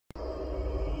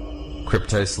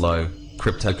Cryptoslo,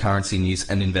 cryptocurrency news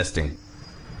and investing.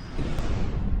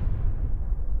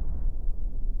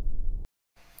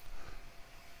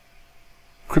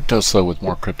 Cryptoslo with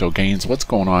more crypto gains. What's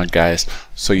going on, guys?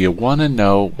 So you want to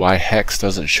know why HEX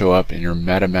doesn't show up in your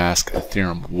Metamask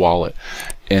Ethereum wallet,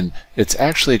 and it's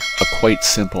actually a quite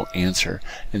simple answer,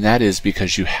 and that is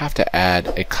because you have to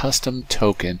add a custom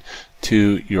token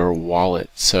to your wallet.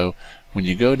 So when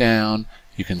you go down,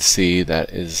 you can see that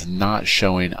it is not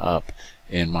showing up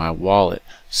in my wallet.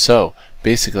 So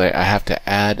basically I have to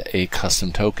add a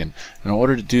custom token. In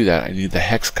order to do that, I need the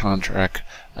HEX contract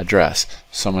address.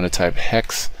 So I'm going to type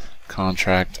HEX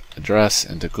contract address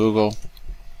into Google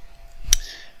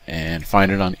and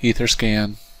find it on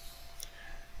Etherscan,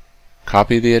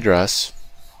 copy the address,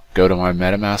 go to my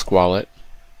Metamask wallet,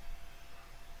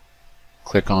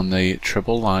 click on the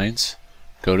triple lines,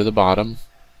 go to the bottom,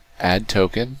 add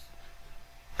token,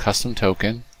 custom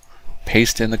token,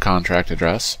 paste in the contract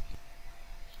address.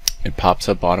 It pops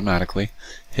up automatically.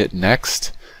 Hit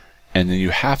next, and then you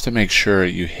have to make sure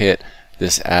you hit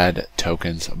this add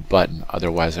tokens button,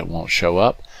 otherwise it won't show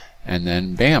up, and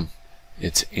then bam,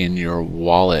 it's in your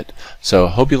wallet. So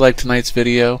hope you liked tonight's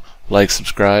video. Like,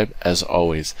 subscribe. As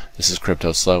always, this is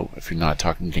Cryptoslo. If you're not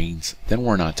talking gains, then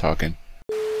we're not talking